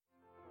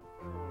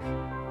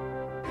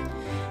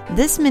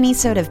This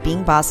mini-sode of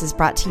Being Boss is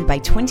brought to you by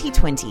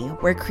 2020,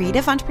 where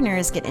creative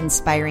entrepreneurs get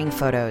inspiring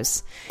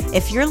photos.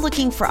 If you're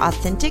looking for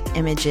authentic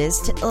images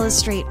to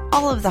illustrate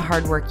all of the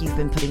hard work you've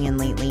been putting in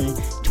lately,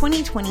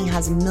 2020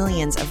 has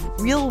millions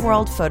of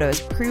real-world photos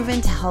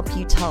proven to help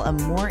you tell a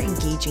more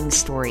engaging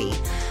story,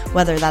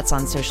 whether that's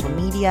on social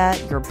media,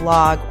 your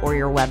blog, or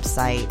your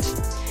website.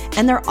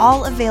 And they're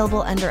all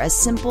available under a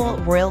simple,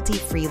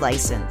 royalty-free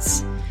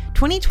license.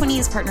 2020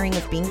 is partnering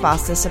with Being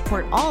Boss to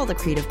support all the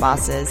creative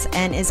bosses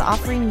and is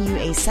offering you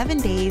a 7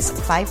 days,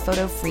 5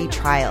 photo free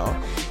trial.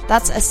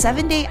 That's a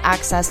 7-day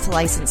access to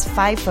license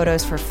 5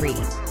 photos for free.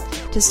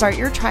 To start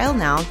your trial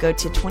now, go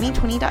to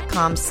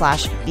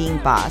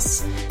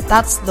 2020.com/beingboss.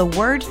 That's the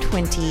word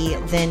 20,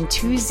 then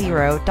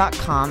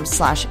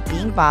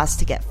 20.com/beingboss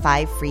to get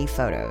 5 free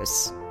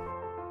photos.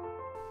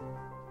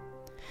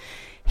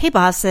 Hey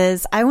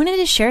bosses, I wanted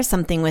to share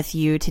something with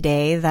you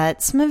today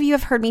that some of you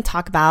have heard me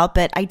talk about,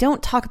 but I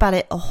don't talk about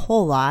it a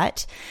whole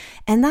lot.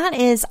 And that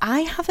is,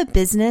 I have a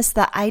business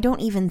that I don't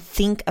even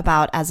think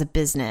about as a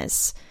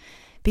business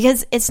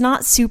because it's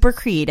not super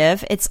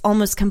creative. It's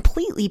almost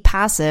completely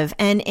passive.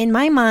 And in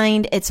my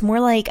mind, it's more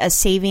like a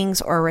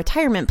savings or a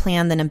retirement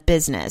plan than a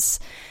business.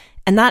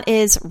 And that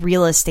is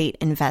real estate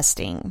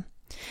investing.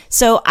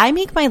 So I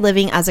make my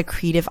living as a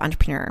creative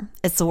entrepreneur.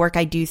 It's the work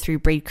I do through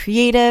Braid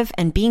Creative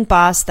and Being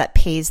Boss that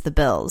pays the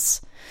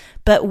bills.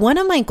 But one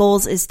of my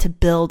goals is to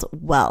build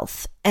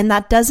wealth. And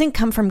that doesn't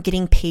come from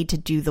getting paid to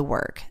do the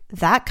work.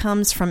 That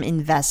comes from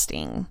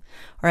investing.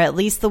 Or at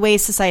least the way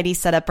society's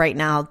set up right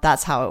now,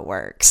 that's how it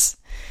works.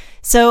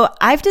 So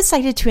I've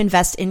decided to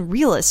invest in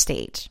real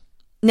estate.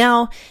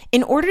 Now,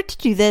 in order to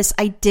do this,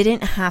 I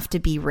didn't have to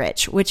be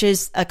rich, which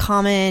is a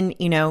common,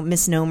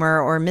 misnomer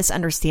or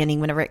misunderstanding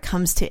whenever it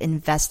comes to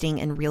investing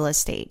in real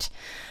estate.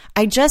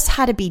 I just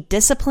had to be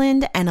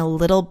disciplined and a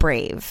little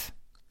brave.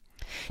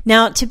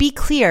 Now, to be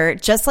clear,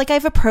 just like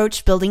I've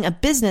approached building a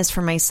business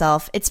for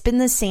myself, it's been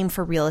the same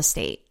for real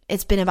estate.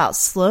 It's been about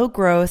slow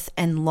growth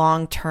and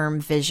long-term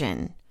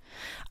vision.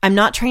 I'm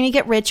not trying to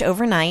get rich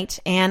overnight,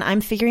 and I'm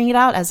figuring it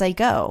out as I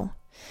go.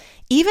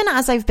 Even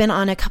as I've been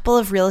on a couple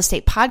of real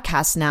estate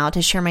podcasts now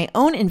to share my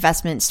own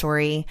investment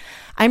story,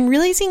 I'm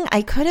realizing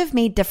I could have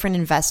made different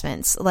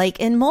investments, like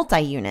in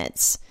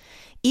multi-units.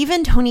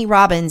 Even Tony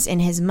Robbins in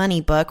his money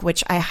book,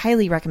 which I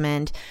highly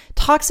recommend,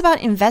 talks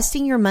about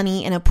investing your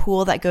money in a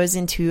pool that goes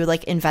into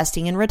like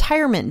investing in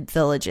retirement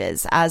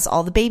villages as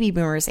all the baby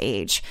boomers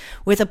age,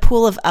 with a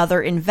pool of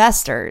other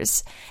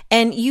investors.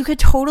 And you could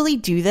totally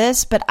do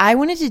this, but I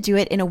wanted to do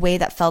it in a way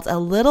that felt a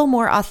little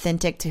more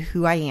authentic to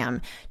who I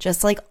am,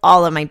 just like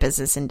all of my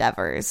business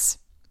endeavors.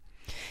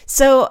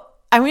 So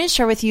I want to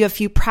share with you a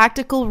few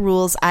practical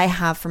rules I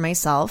have for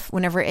myself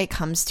whenever it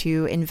comes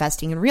to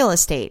investing in real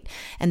estate.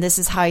 And this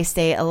is how I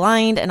stay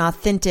aligned and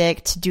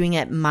authentic to doing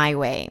it my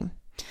way.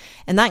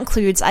 And that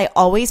includes I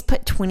always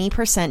put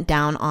 20%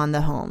 down on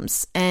the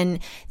homes. And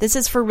this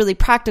is for really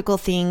practical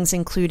things,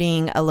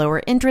 including a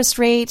lower interest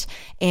rate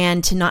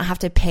and to not have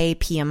to pay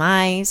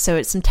PMI. So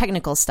it's some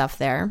technical stuff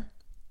there.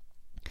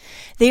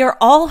 They are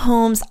all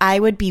homes I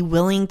would be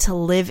willing to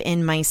live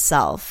in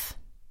myself.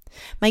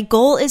 My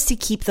goal is to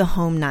keep the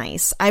home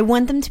nice. I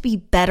want them to be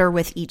better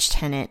with each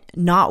tenant,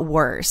 not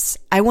worse.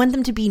 I want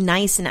them to be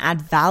nice and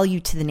add value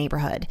to the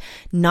neighborhood,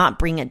 not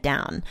bring it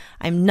down.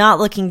 I'm not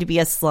looking to be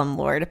a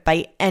slumlord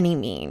by any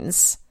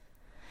means.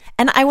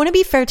 And I want to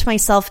be fair to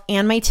myself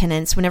and my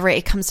tenants whenever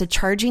it comes to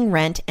charging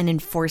rent and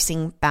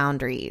enforcing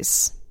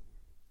boundaries.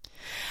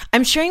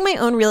 I'm sharing my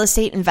own real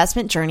estate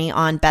investment journey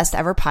on Best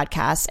Ever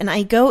Podcast, and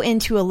I go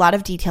into a lot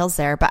of details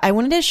there, but I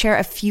wanted to share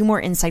a few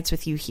more insights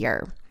with you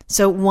here.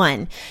 So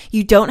 1,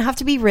 you don't have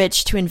to be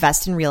rich to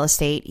invest in real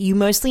estate. You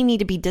mostly need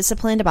to be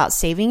disciplined about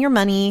saving your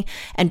money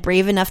and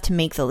brave enough to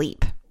make the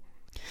leap.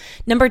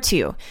 Number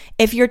 2,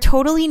 if you're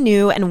totally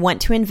new and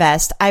want to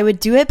invest, I would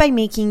do it by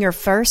making your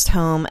first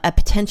home a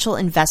potential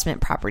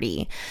investment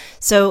property.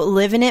 So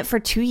live in it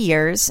for 2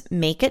 years,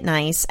 make it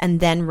nice,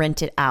 and then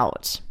rent it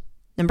out.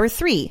 Number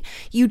 3,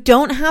 you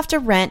don't have to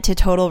rent to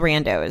total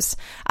randos.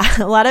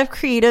 A lot of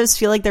creatives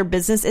feel like their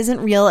business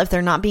isn't real if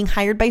they're not being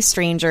hired by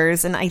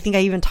strangers. And I think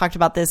I even talked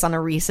about this on a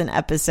recent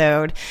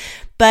episode.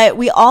 But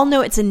we all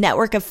know it's a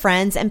network of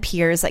friends and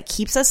peers that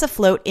keeps us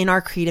afloat in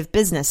our creative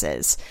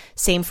businesses.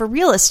 Same for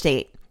real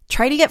estate.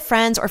 Try to get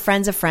friends or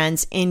friends of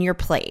friends in your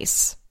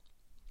place.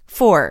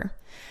 4,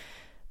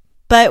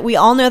 but we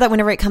all know that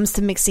whenever it comes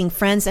to mixing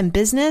friends and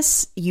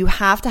business, you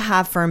have to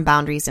have firm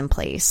boundaries in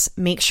place.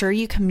 Make sure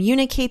you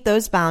communicate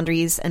those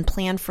boundaries and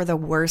plan for the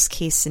worst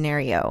case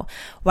scenario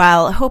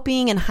while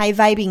hoping and high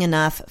vibing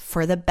enough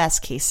for the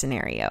best case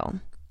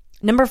scenario.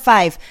 Number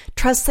 5,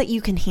 trust that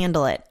you can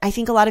handle it. I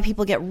think a lot of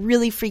people get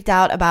really freaked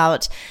out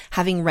about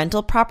having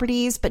rental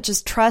properties, but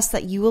just trust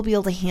that you will be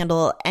able to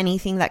handle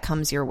anything that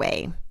comes your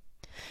way.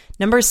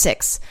 Number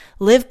 6,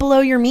 live below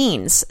your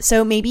means.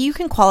 So maybe you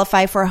can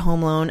qualify for a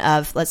home loan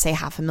of, let's say,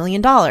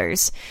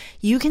 $500,000.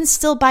 You can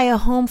still buy a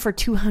home for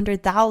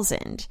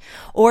 $200,000.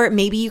 Or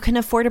maybe you can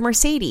afford a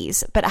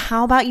Mercedes, but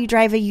how about you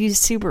drive a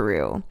used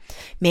Subaru?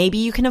 Maybe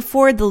you can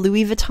afford the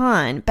Louis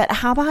Vuitton, but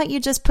how about you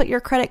just put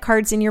your credit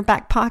cards in your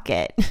back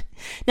pocket?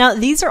 Now,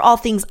 these are all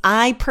things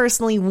I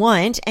personally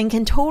want and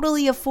can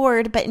totally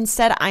afford, but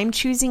instead I'm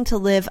choosing to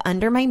live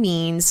under my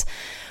means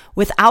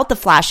without the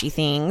flashy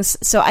things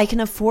so I can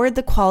afford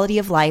the quality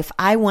of life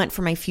I want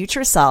for my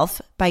future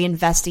self by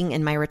investing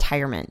in my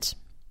retirement.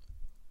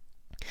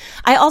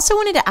 I also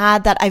wanted to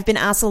add that I've been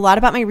asked a lot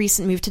about my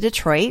recent move to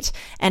Detroit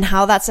and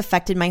how that's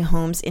affected my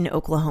homes in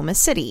Oklahoma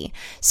City.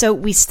 So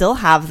we still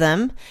have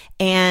them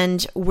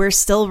and we're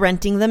still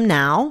renting them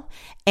now.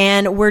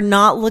 And we're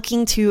not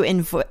looking to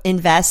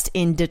invest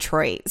in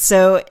Detroit.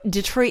 So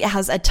Detroit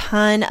has a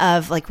ton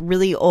of like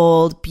really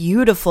old,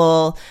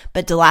 beautiful,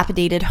 but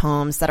dilapidated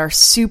homes that are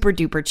super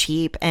duper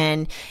cheap.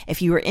 And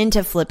if you were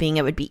into flipping,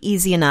 it would be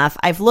easy enough.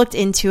 I've looked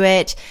into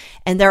it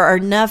and there are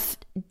enough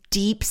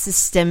deep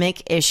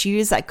systemic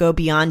issues that go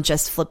beyond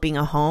just flipping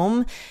a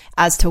home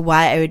as to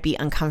why I would be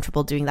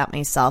uncomfortable doing that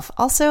myself.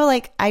 Also,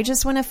 like, I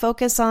just want to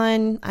focus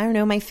on, I don't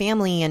know, my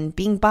family and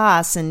being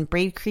boss and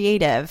Braid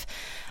Creative.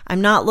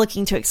 I'm not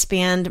looking to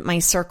expand my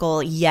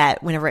circle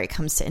yet whenever it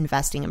comes to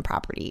investing in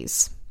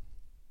properties.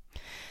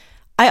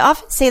 I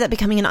often say that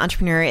becoming an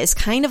entrepreneur is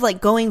kind of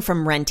like going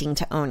from renting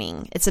to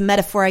owning. It's a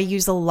metaphor I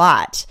use a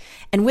lot.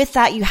 And with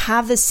that, you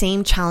have the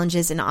same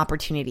challenges and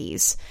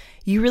opportunities.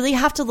 You really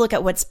have to look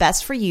at what's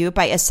best for you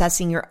by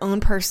assessing your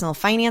own personal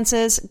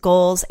finances,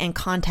 goals, and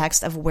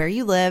context of where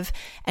you live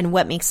and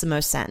what makes the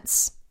most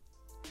sense.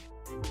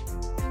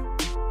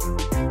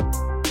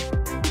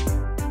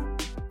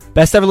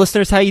 Best ever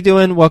listeners, how you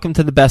doing? Welcome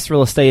to the Best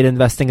Real Estate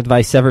Investing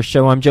Advice Ever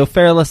show. I'm Joe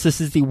Fairless. This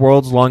is the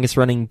world's longest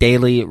running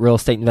daily real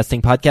estate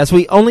investing podcast.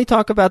 We only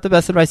talk about the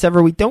best advice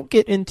ever. We don't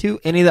get into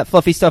any of that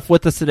fluffy stuff.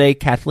 With us today,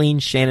 Kathleen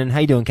Shannon.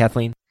 How you doing,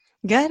 Kathleen?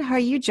 Good. How are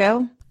you,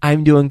 Joe?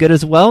 I'm doing good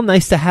as well.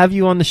 Nice to have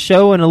you on the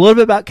show. And a little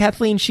bit about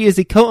Kathleen. She is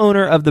the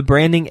co-owner of the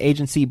branding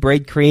agency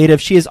Braid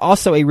Creative. She is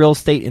also a real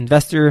estate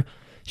investor.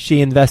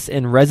 She invests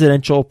in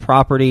residential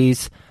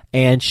properties,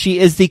 and she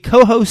is the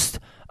co-host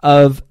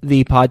of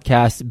the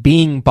podcast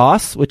Being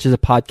Boss, which is a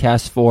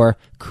podcast for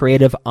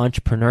creative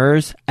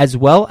entrepreneurs, as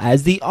well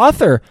as the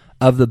author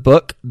of the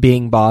book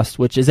Being Boss,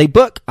 which is a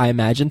book, I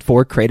imagine,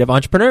 for creative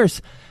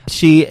entrepreneurs.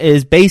 She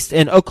is based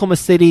in Oklahoma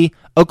City,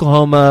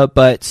 Oklahoma,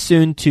 but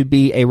soon to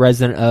be a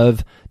resident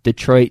of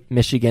Detroit,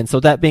 Michigan. So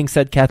that being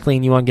said,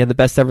 Kathleen, you want to give the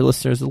best ever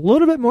listeners a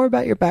little bit more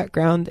about your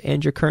background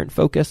and your current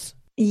focus?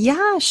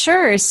 Yeah,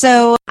 sure.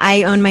 So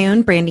I own my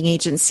own branding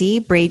agency,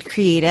 Braid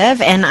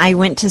Creative, and I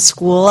went to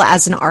school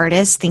as an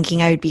artist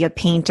thinking I would be a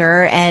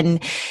painter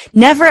and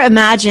never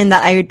imagined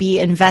that I would be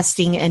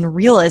investing in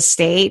real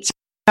estate.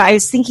 I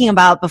was thinking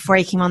about, before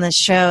I came on this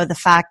show, the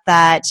fact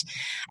that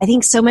I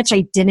think so much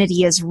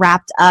identity is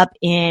wrapped up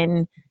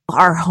in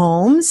our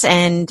homes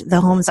and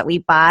the homes that we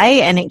buy,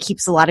 and it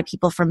keeps a lot of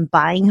people from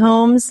buying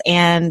homes.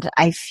 And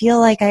I feel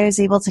like I was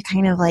able to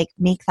kind of like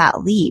make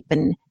that leap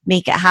and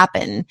make it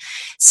happen.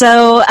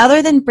 So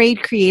other than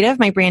Braid Creative,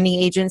 my branding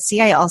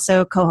agency, I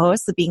also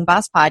co-host the Being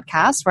Boss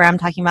podcast, where I'm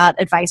talking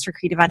about advice for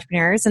creative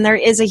entrepreneurs. And there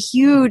is a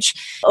huge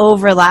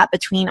overlap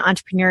between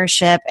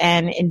entrepreneurship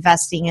and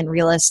investing in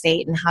real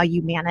estate and how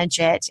you manage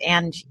it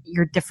and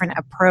your different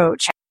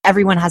approach.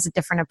 Everyone has a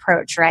different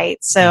approach, right?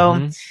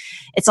 So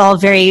it's all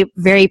very,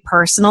 very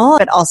personal.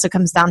 It also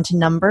comes down to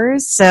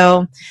numbers.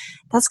 So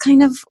that's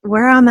kind of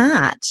where I'm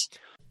at.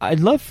 I'd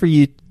love for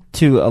you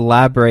to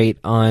elaborate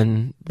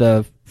on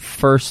the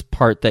first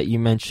part that you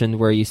mentioned,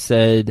 where you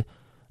said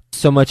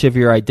so much of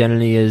your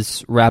identity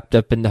is wrapped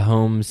up into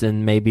homes,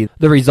 and maybe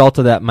the result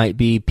of that might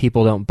be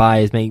people don't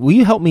buy as many. Will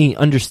you help me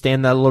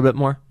understand that a little bit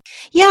more?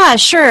 Yeah,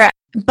 sure.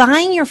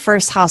 Buying your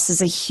first house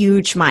is a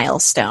huge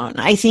milestone.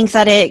 I think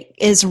that it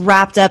is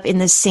wrapped up in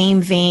the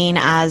same vein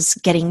as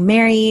getting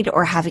married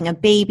or having a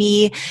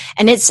baby.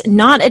 And it's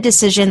not a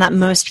decision that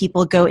most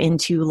people go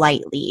into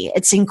lightly.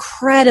 It's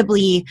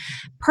incredibly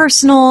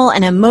personal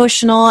and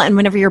emotional. And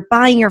whenever you're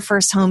buying your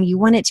first home, you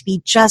want it to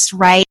be just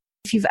right.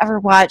 If you've ever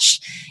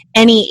watched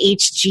any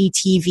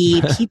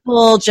HGTV,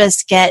 people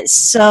just get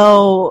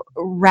so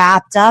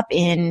wrapped up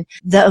in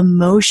the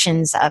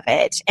emotions of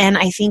it. And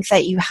I think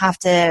that you have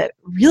to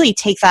really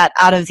take that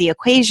out of the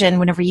equation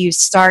whenever you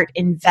start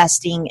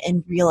investing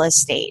in real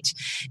estate,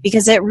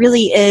 because it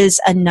really is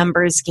a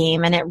numbers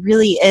game, and it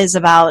really is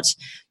about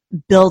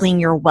building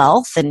your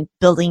wealth and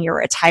building your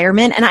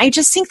retirement. And I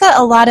just think that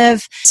a lot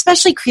of,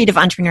 especially creative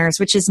entrepreneurs,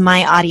 which is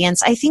my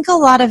audience, I think a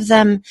lot of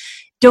them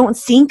don't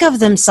think of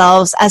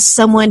themselves as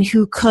someone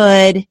who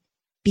could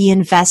be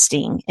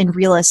investing in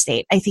real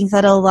estate. I think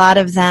that a lot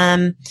of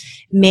them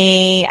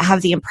may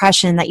have the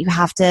impression that you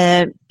have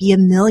to be a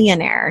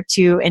millionaire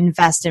to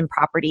invest in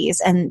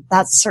properties, and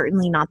that's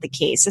certainly not the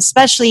case,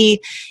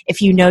 especially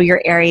if you know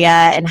your area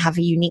and have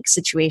a unique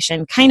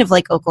situation, kind of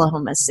like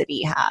Oklahoma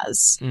City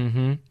has.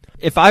 Mm-hmm.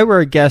 If I were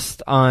a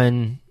guest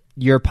on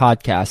your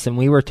podcast and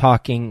we were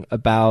talking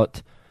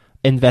about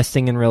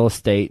investing in real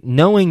estate,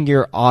 knowing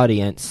your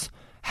audience,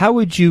 how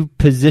would you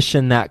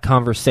position that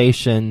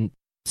conversation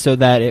so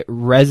that it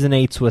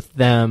resonates with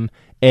them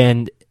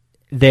and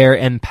they're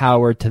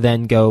empowered to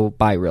then go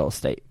buy real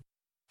estate?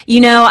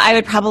 I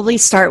would probably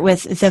start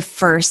with the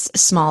first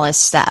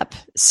smallest step.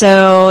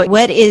 So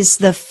what is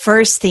the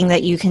first thing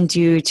that you can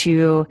do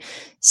to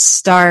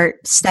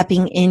start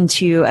stepping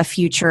into a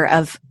future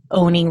of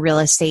owning real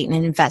estate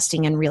and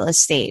investing in real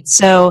estate?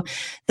 So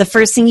the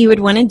first thing you would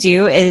want to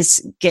do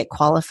is get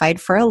qualified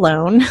for a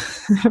loan,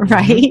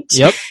 right?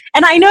 Yep.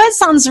 And I know it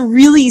sounds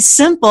really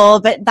simple,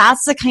 but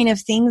that's the kind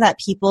of thing that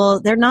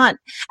people, I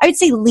would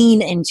say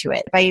lean into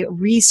it by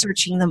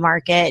researching the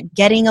market,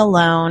 getting a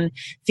loan,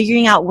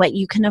 figuring out what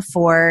you can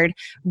afford,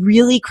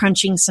 really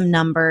crunching some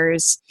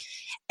numbers.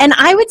 And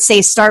I would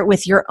say start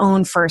with your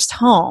own first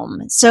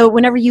home. So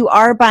whenever you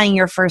are buying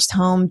your first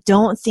home,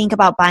 don't think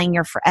about buying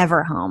your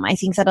forever home. I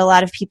think that a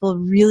lot of people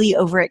really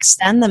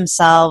overextend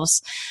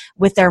themselves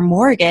with their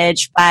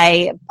mortgage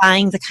by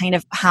buying the kind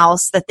of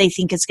house that they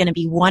think is going to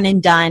be one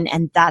and done,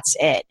 and that's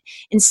it.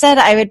 Instead,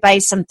 I would buy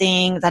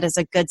something that is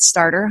a good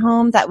starter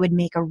home that would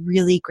make a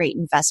really great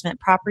investment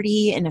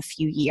property in a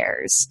few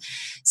years.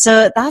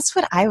 So that's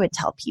what I would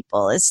tell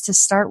people, is to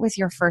start with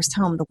your first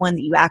home, the one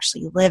that you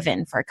actually live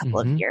in for a couple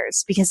of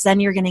years, because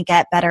then you're going to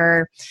get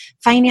better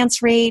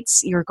finance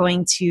rates. You're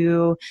going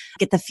to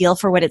get the feel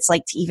for what it's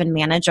like to even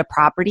manage a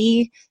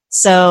property.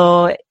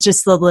 So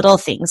just the little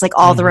things, like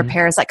all the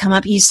repairs that come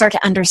up, you start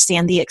to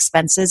understand the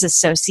expenses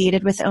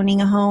associated with owning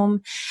a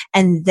home.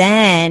 And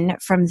then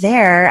from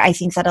there, I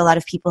think that a lot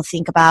of people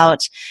think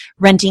about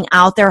renting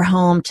out their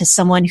home to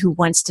someone who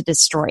wants to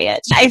destroy it.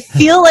 I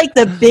feel like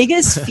the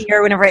biggest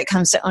fear whenever it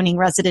comes to owning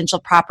residential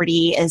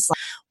property is like,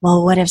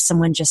 well, what if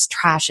someone just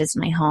trashes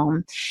my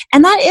home?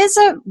 And that is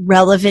a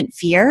relevant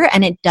fear,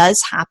 and it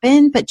does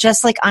happen. But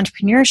just like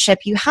entrepreneurship,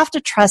 you have to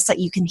trust that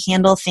you can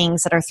handle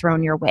things that are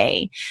thrown your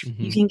way.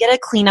 You can get a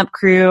cleanup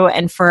crew,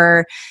 and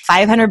for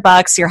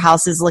 $500, your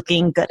house is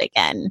looking good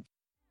again.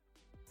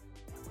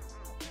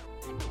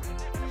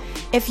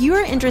 If you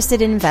are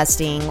interested in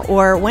investing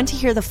or want to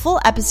hear the full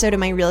episode of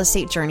my real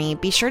estate journey,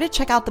 be sure to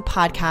check out the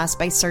podcast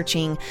by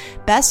searching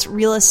Best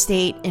Real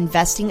Estate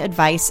Investing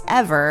Advice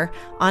Ever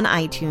on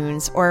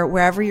iTunes or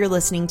wherever you're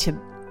listening to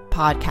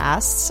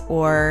podcasts,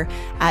 or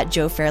at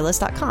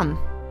joefairless.com.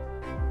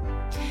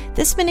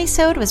 This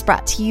minisode was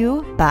brought to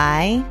you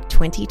by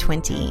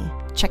 2020.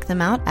 Check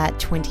them out at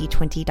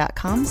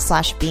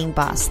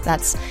 2020.com/beingboss.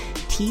 That's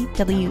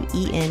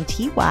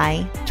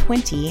TWENTY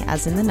 20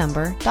 as in the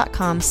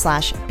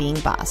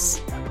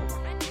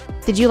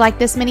number.com/beingboss. Did you like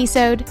this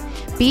minisode?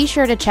 Be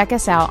sure to check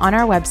us out on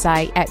our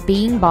website at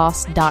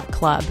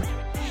beingboss.club.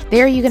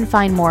 There you can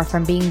find more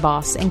from Being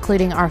Boss,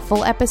 including our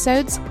full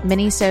episodes,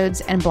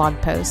 minisodes, and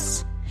blog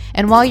posts.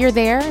 And while you're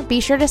there,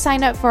 be sure to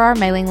sign up for our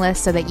mailing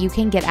list so that you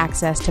can get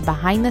access to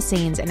behind the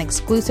scenes and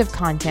exclusive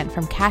content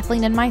from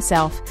Kathleen and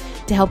myself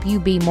to help you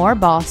be more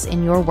boss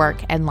in your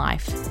work and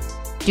life.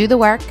 Do the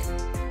work,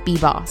 be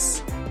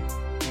boss.